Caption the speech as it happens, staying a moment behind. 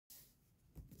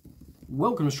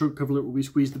Welcome to Stroke Cover Lit, where we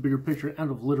squeeze the bigger picture out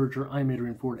of literature. I'm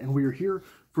Adrian Ford, and we are here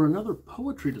for another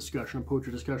poetry discussion,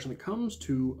 that comes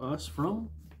to us from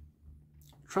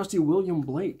trusty William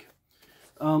Blake.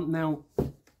 Now,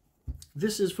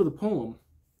 this is for the poem,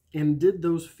 "And Did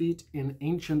Those Feet in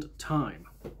Ancient Time."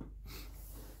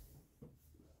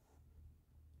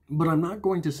 But I'm not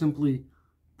going to simply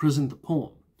present the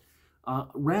poem.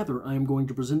 Rather, I am going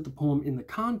to present the poem in the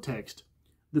context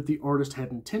that the artist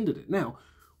had intended it. Now,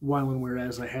 while and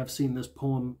whereas I have seen this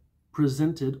poem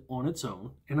presented on its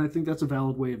own, and I think that's a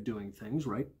valid way of doing things,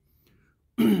 right?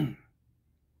 I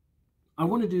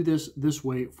want to do this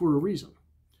way for a reason.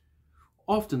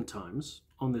 Oftentimes,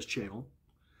 on this channel,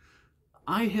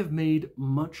 I have made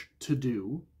much to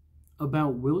do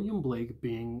about William Blake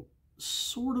being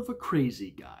sort of a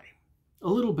crazy guy. A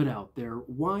little bit out there,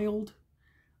 wild,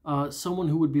 someone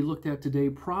who would be looked at today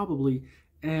probably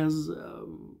as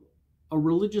a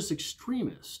religious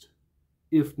extremist,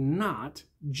 if not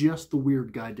just the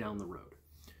weird guy down the road.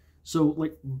 So,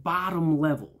 like, bottom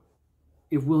level,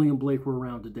 if William Blake were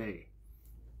around today,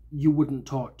 you wouldn't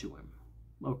talk to him,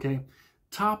 okay?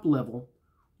 Top level,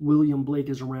 William Blake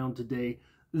is around today,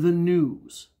 the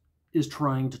news is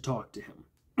trying to talk to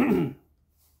him.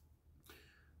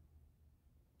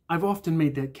 I've often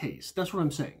made that case. That's what I'm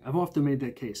saying. I've often made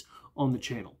that case on the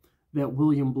channel, that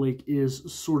William Blake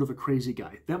is sort of a crazy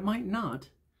guy. That might not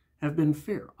have been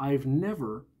fair. I've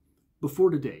never, before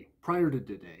today, prior to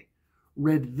today,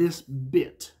 read this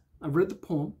bit. I've read the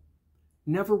poem,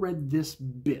 never read this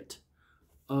bit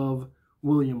of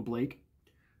William Blake.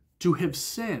 To have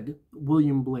said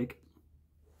William Blake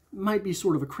might be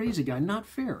sort of a crazy guy, not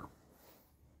fair.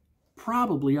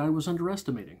 Probably I was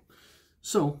underestimating.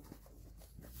 So,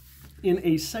 in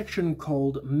a section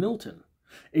called Milton,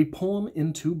 a poem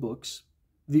in 2 books,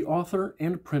 the author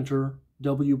and printer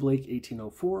W. Blake,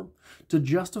 1804, to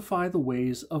justify the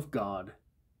ways of God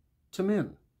to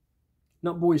men.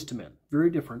 Not boys to men, very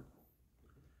different.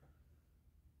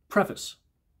 Preface.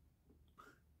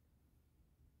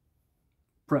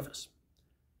 Preface.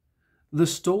 The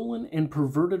stolen and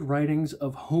perverted writings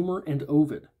of Homer and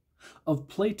Ovid, of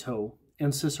Plato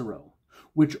and Cicero,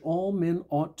 which all men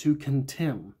ought to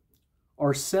contemn,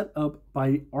 are set up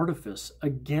by artifice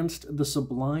against the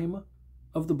sublime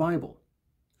of the Bible.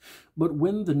 But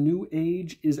when the new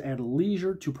age is at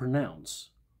leisure to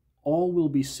pronounce, all will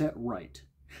be set right,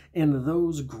 and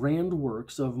those grand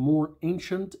works of more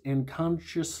ancient and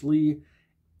consciously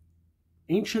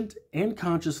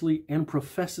and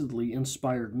professedly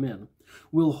inspired men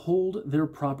will hold their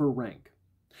proper rank,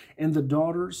 and the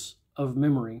daughters of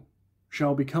memory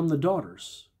shall become the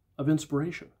daughters of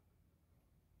inspiration.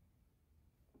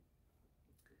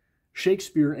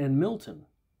 Shakespeare and Milton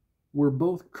were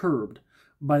both curbed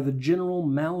by the general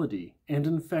malady and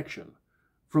infection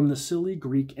from the silly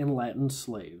Greek and Latin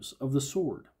slaves of the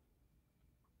sword.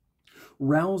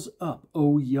 Rouse up,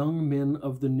 O young men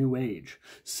of the new age,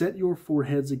 set your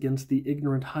foreheads against the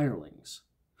ignorant hirelings,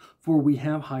 for we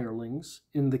have hirelings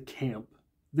in the camp,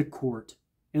 the court,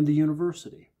 and the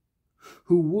university,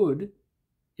 who would,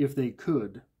 if they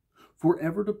could,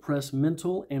 forever depress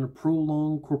mental and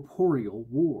prolong corporeal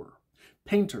war.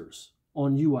 Painters,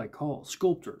 on you I call,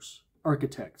 sculptors,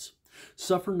 architects,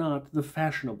 suffer not the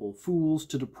fashionable fools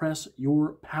to depress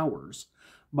your powers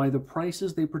by the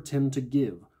prices they pretend to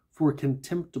give for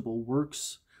contemptible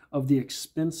works of the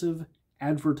expensive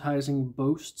advertising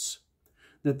boasts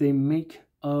that they make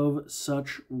of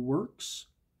such works.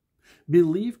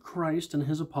 Believe Christ and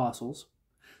his apostles,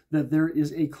 that there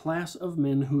is a class of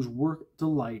men whose work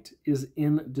delight is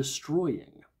in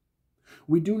destroying.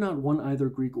 We do not want either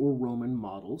Greek or Roman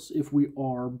models if we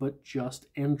are but just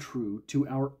and true to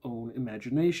our own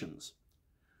imaginations,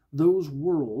 those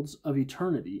worlds of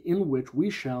eternity in which we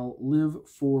shall live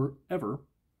forever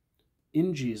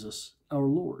in Jesus our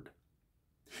Lord.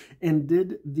 And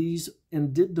did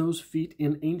those feet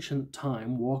in ancient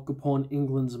time walk upon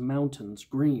England's mountains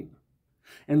green?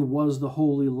 And was the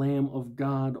holy Lamb of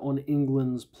God on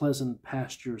England's pleasant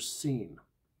pastures seen?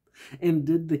 And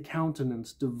did the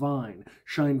countenance divine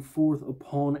shine forth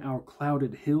upon our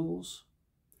clouded hills?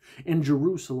 And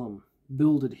Jerusalem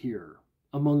builded here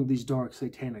among these dark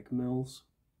satanic mills?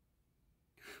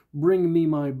 Bring me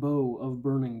my bow of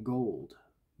burning gold,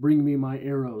 bring me my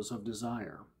arrows of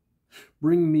desire.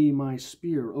 Bring me my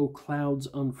spear, O clouds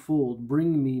unfold,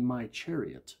 bring me my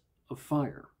chariot of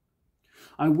fire.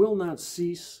 I will not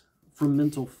cease from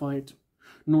mental fight,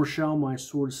 nor shall my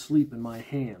sword sleep in my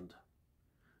hand,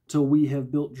 till we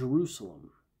have built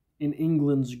Jerusalem in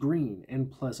England's green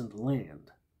and pleasant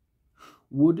land.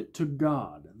 Would to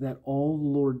God that all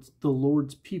the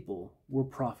Lord's people were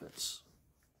prophets.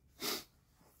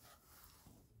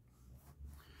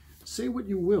 say what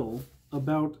you will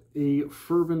about a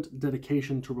fervent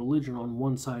dedication to religion on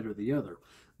one side or the other.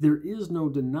 There is no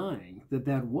denying that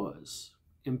that was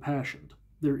impassioned.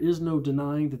 There is no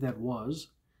denying that that was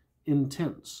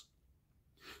intense.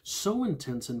 So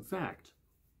intense, in fact,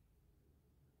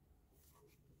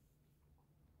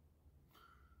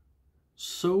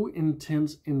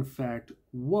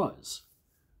 was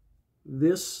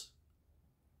this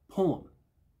poem,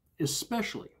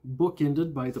 especially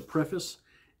bookended by the preface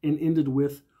and ended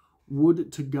with,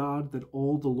 "Would to God that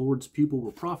all the Lord's people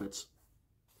were prophets,"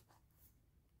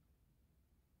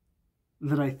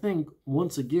 that I think,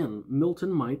 once again,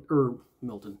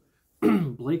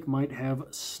 Blake might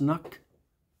have snuck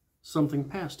something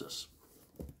past us.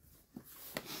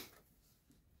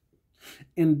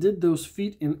 And did those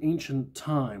feet in ancient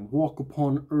time walk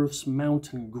upon earth's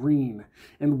mountain green,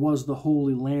 and was the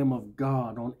holy Lamb of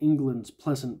God on England's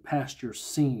pleasant pastures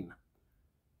seen?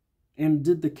 And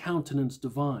did the countenance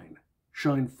divine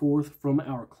shine forth from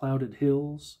our clouded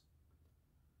hills?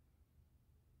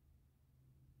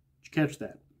 Did you catch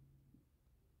that?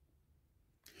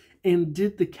 And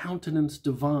did the countenance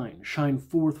divine shine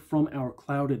forth from our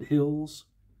clouded hills?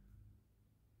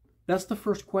 That's the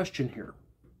first question here.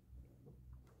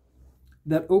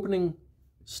 That opening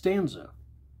stanza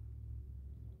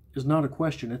is not a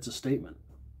question, it's a statement.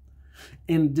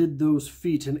 And did those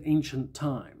feet in ancient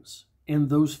times, and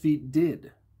those feet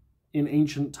did in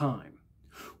ancient time,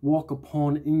 walk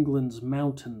upon England's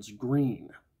mountains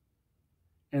green,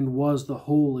 and was the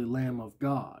holy Lamb of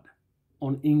God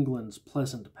on England's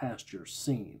pleasant pastures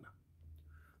seen?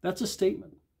 That's a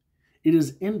statement. It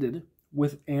is ended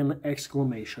with an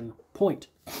exclamation point.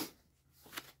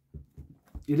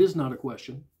 It is not a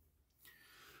question.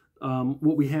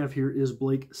 What we have here is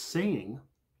Blake saying,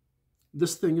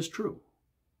 this thing is true.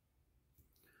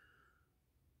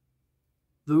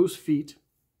 Those feet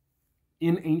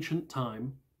in ancient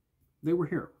time, they were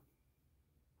here.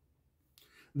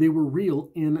 They were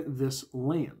real in this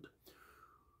land.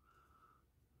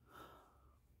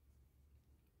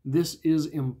 This is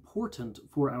important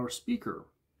for our speaker,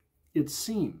 it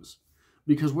seems,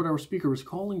 because what our speaker is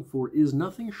calling for is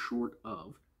nothing short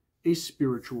of a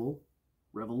spiritual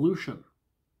revolution.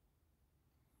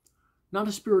 Not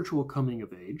a spiritual coming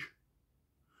of age,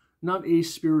 not a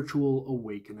spiritual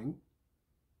awakening,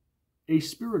 a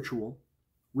spiritual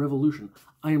revolution.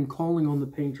 I am calling on the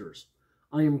painters.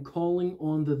 I am calling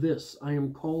on the this. I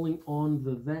am calling on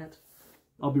the that.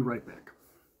 I'll be right back.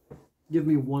 Give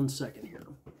me 1 second here.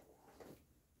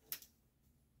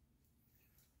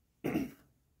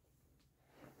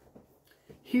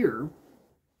 Here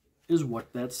is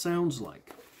what that sounds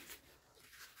like.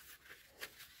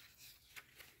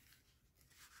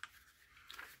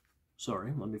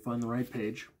 Sorry, let me find the right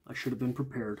page. I should have been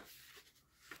prepared.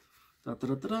 Da, da,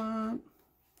 da, da, da.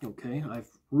 Okay,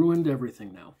 I've ruined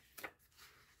everything now.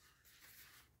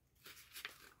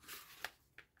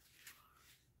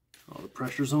 Oh, the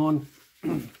pressure's on.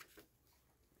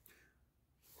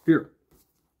 Here.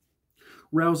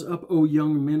 Rouse up, O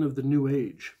young men of the new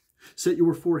age. Set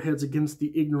your foreheads against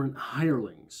the ignorant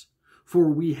hirelings.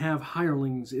 For we have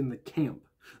hirelings in the camp,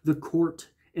 the court,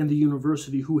 and the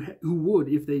university who would,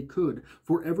 if they could,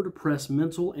 forever depress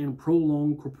mental and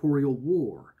prolong corporeal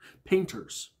war.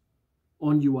 Painters,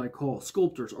 on you I call,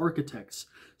 sculptors, architects,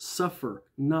 suffer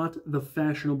not the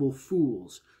fashionable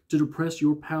fools to depress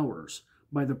your powers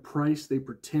by the price they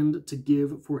pretend to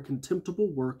give for contemptible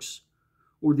works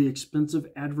or the expensive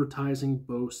advertising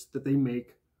boasts that they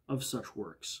make of such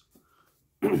works.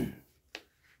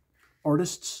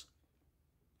 Artists,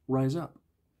 rise up.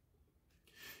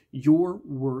 Your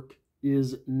work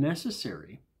is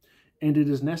necessary, and it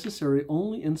is necessary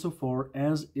only insofar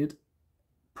as it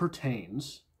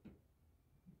pertains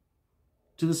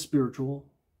to the spiritual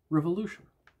revolution.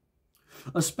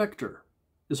 A specter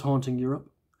is haunting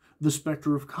Europe, the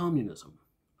specter of communism.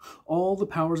 All the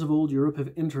powers of old Europe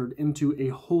have entered into a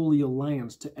holy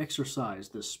alliance to exorcise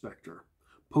this specter.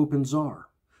 Pope and Tsar,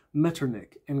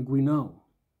 Metternich and Guinou,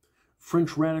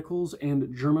 French radicals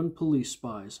and German police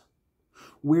spies.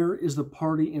 Where is the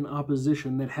party in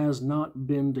opposition that has not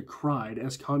been decried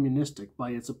as communistic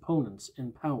by its opponents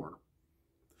in power?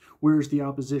 Where is the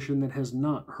opposition that has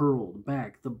not hurled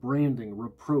back the branding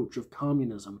reproach of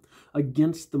communism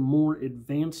against the more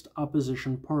advanced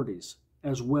opposition parties,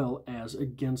 as well as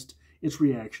against its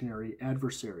reactionary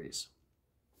adversaries?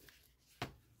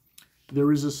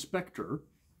 There is a specter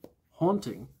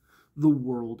haunting the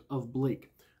world of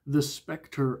Blake, the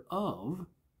specter of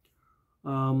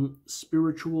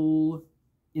spiritual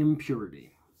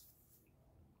impurity.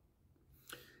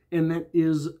 And that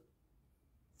is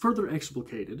further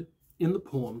explicated in the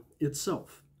poem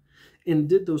itself. And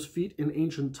did those feet in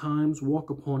ancient times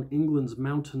walk upon England's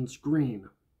mountains green?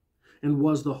 And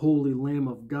was the holy Lamb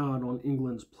of God on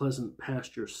England's pleasant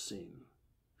pastures seen?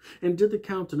 And did the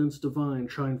countenance divine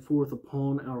shine forth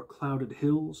upon our clouded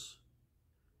hills?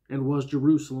 And was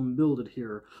Jerusalem builded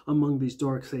here among these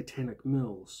dark satanic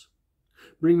mills?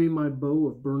 Bring me my bow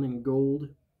of burning gold,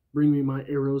 bring me my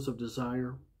arrows of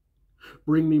desire.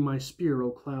 Bring me my spear, O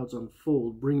clouds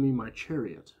unfold, bring me my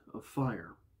chariot of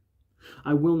fire.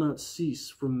 I will not cease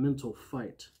from mental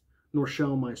fight, nor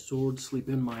shall my sword sleep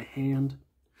in my hand,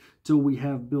 till we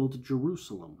have built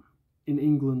Jerusalem in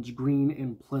England's green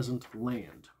and pleasant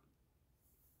land.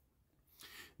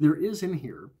 There is in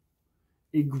here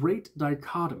a great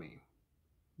dichotomy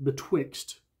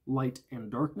betwixt light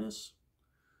and darkness,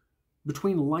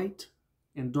 between light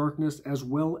and darkness, as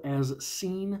well as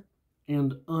seen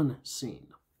and unseen.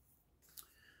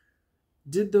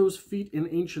 Did those feet in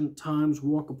ancient times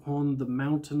walk upon the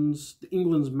mountains,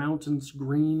 England's mountains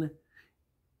green,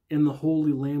 and the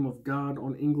holy Lamb of God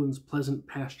on England's pleasant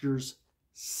pastures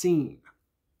seen?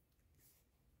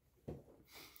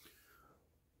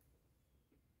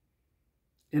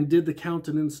 And did the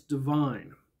countenance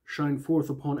divine shine forth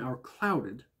upon our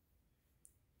clouded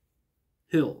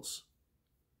hills?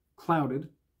 Clouded,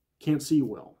 can't see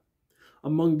well.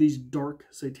 Among these dark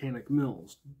satanic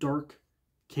mills, dark,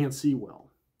 can't see well.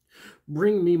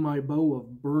 Bring me my bow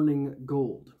of burning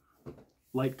gold.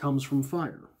 Light comes from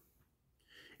fire.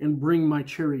 And bring my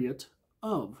chariot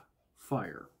of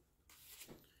fire.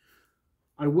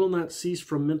 I will not cease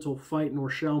from mental fight,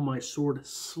 nor shall my sword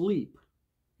sleep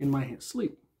in my hand.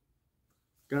 Sleep.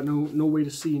 Got no way to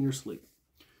see in your sleep.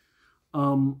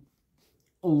 Along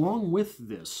with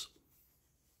this,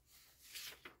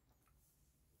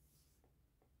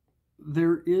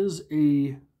 there is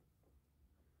an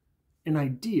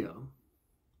idea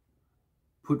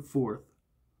put forth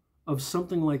of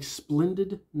something like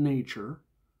splendid nature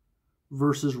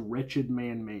versus wretched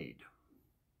man-made.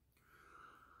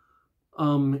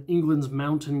 England's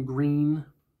mountain green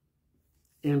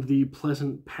and the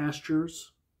pleasant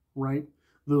pastures, right?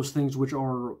 Those things which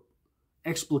are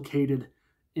explicated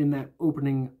in that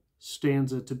opening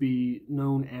stanza to be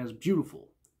known as beautiful.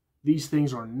 These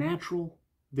things are natural,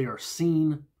 they are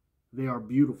seen, they are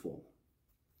beautiful.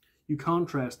 You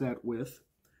contrast that with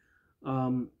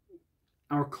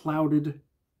our clouded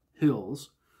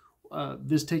hills.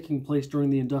 This taking place during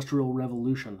the Industrial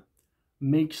Revolution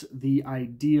makes the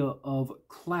idea of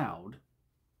cloud,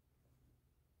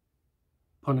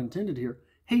 pun intended here,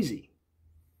 hazy.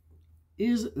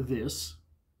 Is this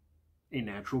a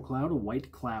natural cloud, a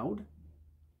white cloud,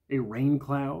 a rain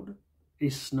cloud, a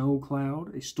snow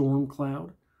cloud, a storm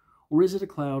cloud, or is it a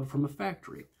cloud from a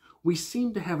factory? We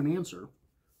seem to have an answer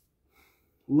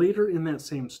later in that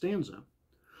same stanza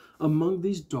among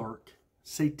these dark,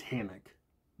 satanic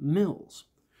mills.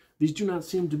 These do not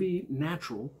seem to be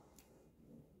natural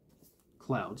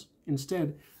clouds.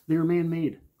 Instead, they are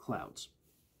man-made clouds.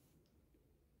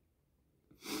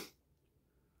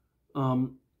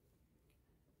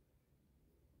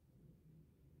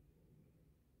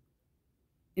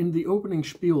 In the opening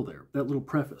spiel there, that little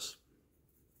preface,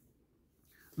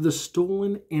 the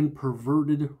stolen and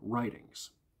perverted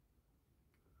writings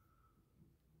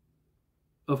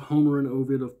of Homer and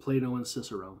Ovid, of Plato and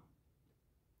Cicero.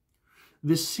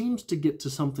 This seems to get to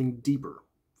something deeper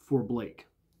for Blake.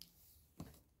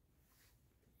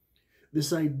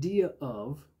 This idea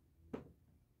of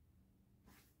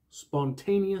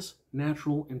spontaneous,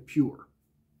 natural, and pure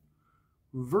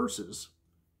versus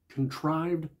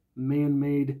contrived,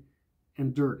 man-made,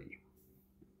 and dirty.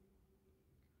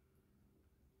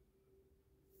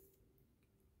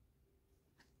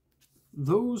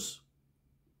 Those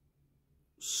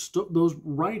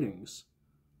writings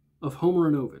of Homer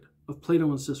and Ovid, of Plato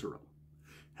and Cicero,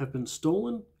 have been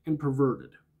stolen and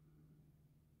perverted,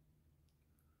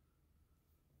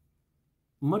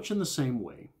 much in the same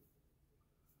way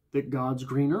that God's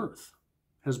green earth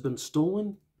has been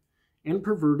stolen and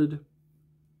perverted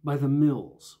by the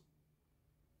mills,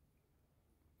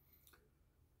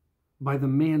 by the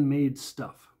man-made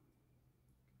stuff.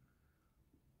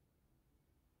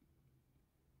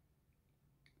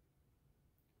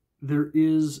 There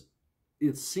is,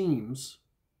 it seems,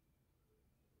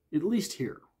 at least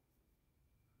here,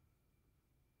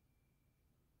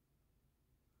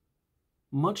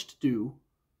 much to do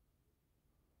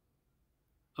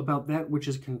about that which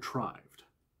is contrived.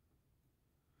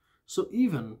 So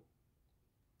even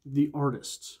the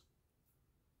artists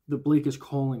that Blake is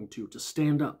calling to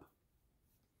stand up,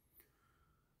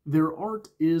 their art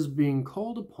is being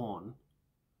called upon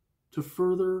to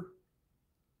further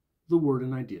the word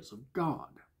and ideas of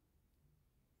God.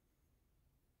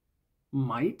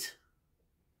 Might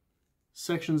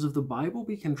sections of the Bible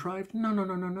be contrived? No, no,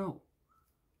 no, no, no.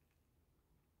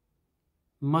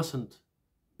 Mustn't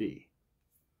be.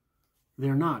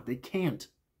 They're not. They can't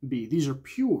be. These are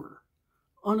pure,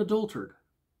 unadulterated.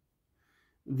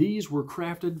 These were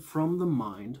crafted from the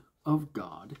mind of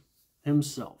God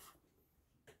himself.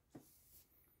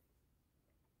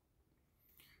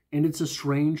 And it's a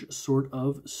strange sort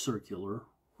of circular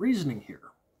reasoning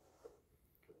here.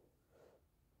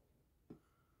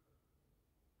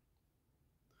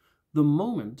 The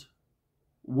moment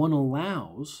one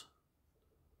allows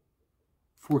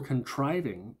for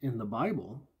contriving in the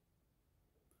Bible,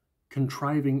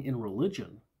 contriving in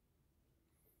religion,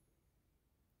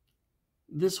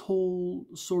 this whole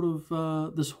sort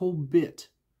of, this whole bit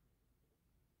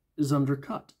is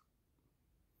undercut.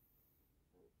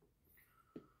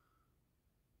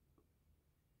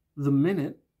 The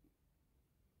minute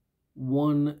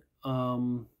one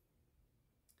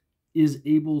is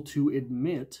able to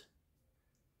admit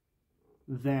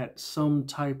that some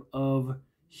type of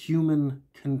human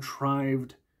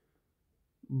contrived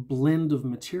blend of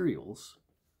materials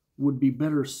would be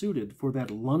better suited for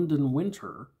that London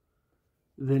winter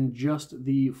than just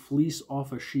the fleece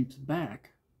off a sheep's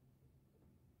back,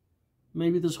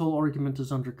 maybe this whole argument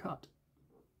is undercut.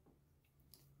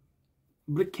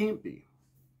 But it can't be.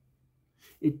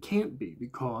 It can't be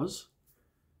because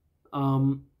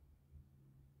the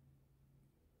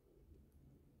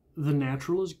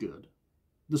natural is good,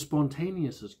 the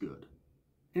spontaneous is good,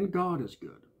 and God is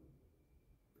good.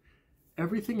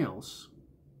 Everything else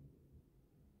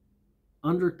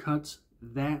undercuts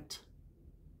that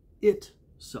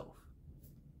itself.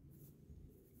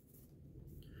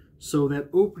 So that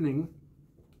opening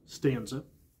stanza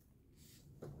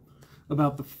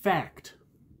about the fact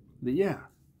that, yeah,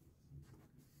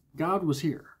 God was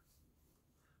here.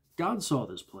 God saw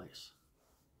this place.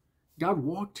 God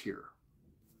walked here.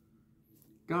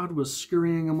 God was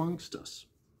scurrying amongst us.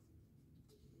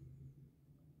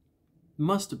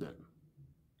 Must have been.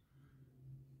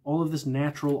 All of this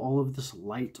natural, all of this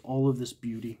light, all of this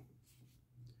beauty.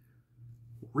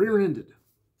 Rear-ended.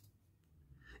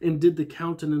 And did the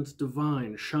countenance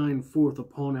divine shine forth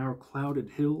upon our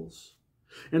clouded hills?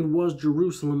 And was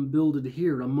Jerusalem builded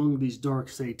here among these dark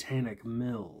satanic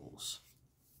mills?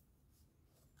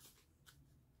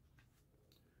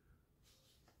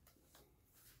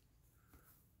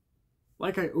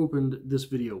 Like I opened this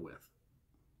video with,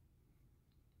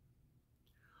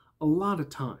 a lot of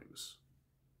times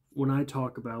when I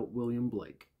talk about William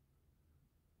Blake,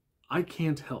 I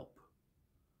can't help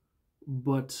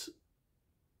but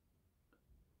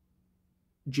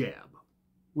jab,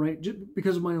 right? Just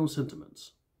because of my own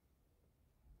sentiments.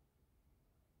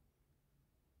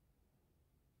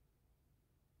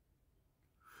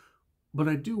 But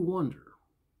I do wonder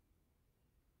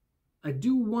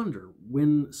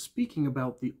when speaking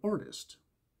about the artist,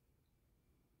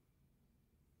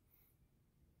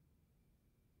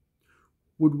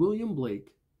 would William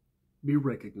Blake be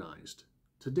recognized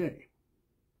today?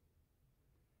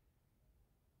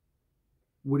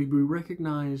 Would he be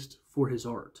recognized for his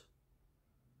art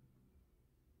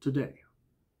today?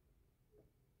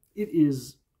 It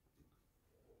is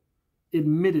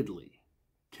admittedly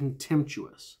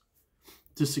contemptuous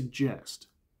to suggest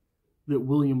that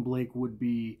William Blake would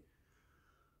be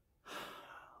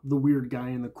the weird guy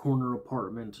in the corner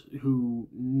apartment who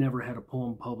never had a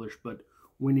poem published, but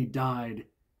when he died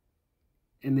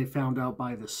and they found out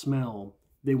by the smell,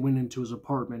 they went into his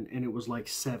apartment and it was like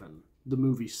Seven, the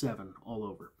movie Seven, all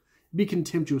over. It'd be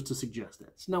contemptuous to suggest that.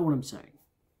 It's not what I'm saying.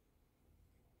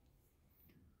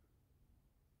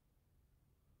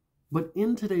 But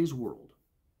in today's world,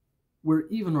 where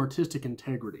even artistic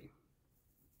integrity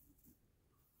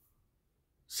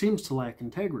seems to lack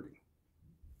integrity,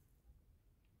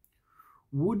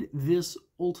 would this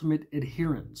ultimate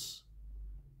adherence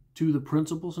to the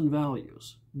principles and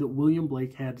values that William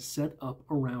Blake had set up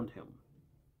around him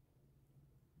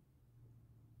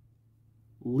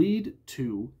lead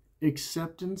to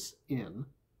acceptance in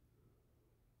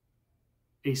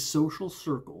a social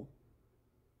circle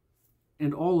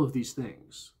and all of these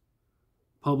things,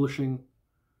 publishing,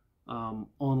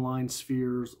 online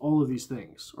spheres, all of these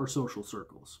things are social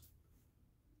circles?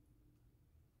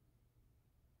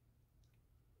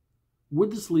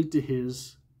 Would this lead to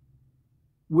his,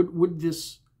 would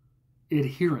this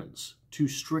adherence to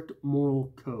strict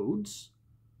moral codes,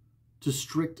 to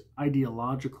strict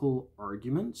ideological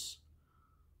arguments,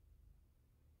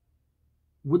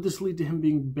 would this lead to him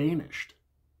being banished?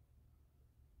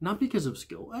 Not because of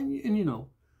skill, and you know,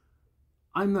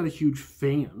 I'm not a huge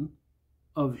fan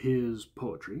of his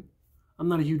poetry. I'm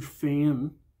not a huge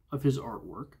fan of his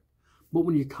artwork. But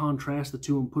when you contrast the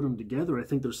two and put them together, I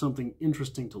think there's something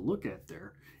interesting to look at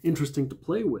there, interesting to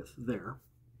play with there.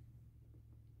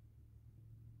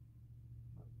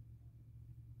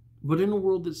 But in a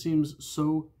world that seems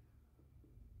so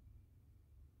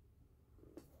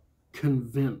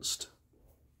convinced,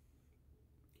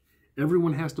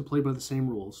 everyone has to play by the same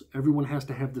rules, everyone has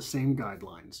to have the same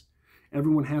guidelines,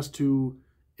 everyone has to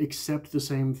accept the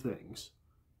same things,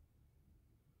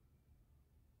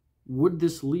 would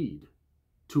this lead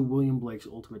to William Blake's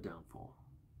ultimate downfall?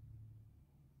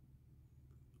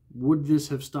 Would this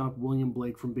have stopped William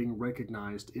Blake from being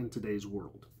recognized in today's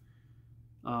world?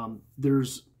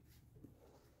 There's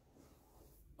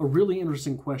a really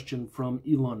interesting question from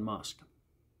Elon Musk,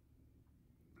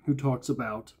 who talks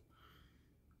about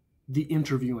the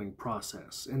interviewing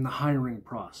process and the hiring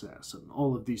process and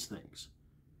all of these things.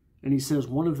 And he says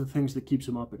one of the things that keeps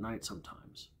him up at night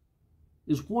sometimes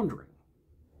is wondering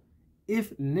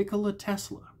if Nikola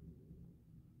Tesla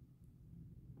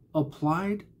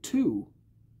applied to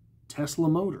Tesla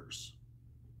Motors,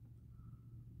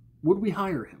 would we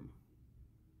hire him?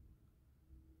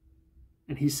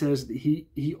 And he says that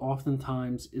he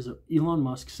oftentimes is, Elon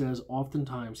Musk says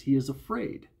oftentimes he is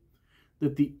afraid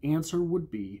that the answer would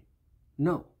be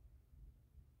no.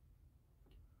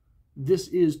 This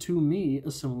is, to me,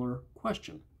 a similar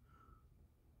question.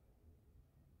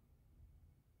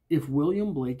 If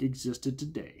William Blake existed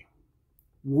today,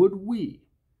 would we,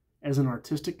 as an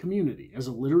artistic community, as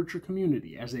a literature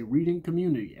community, as a reading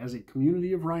community, as a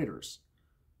community of writers,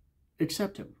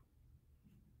 accept him?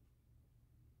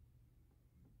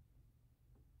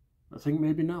 I think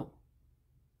maybe no.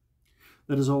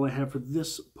 That is all I have for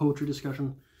this poetry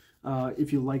discussion.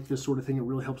 If you like this sort of thing, it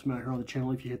really helps me out here on the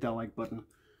channel if you hit that like button.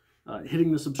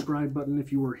 Hitting the subscribe button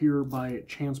if you were here by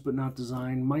chance but not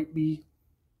design might be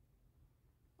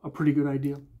a pretty good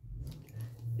idea.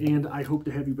 And I hope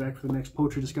to have you back for the next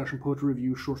poetry discussion, poetry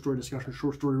review, short story discussion,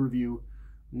 short story review,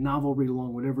 novel read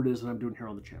along, whatever it is that I'm doing here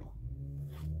on the channel.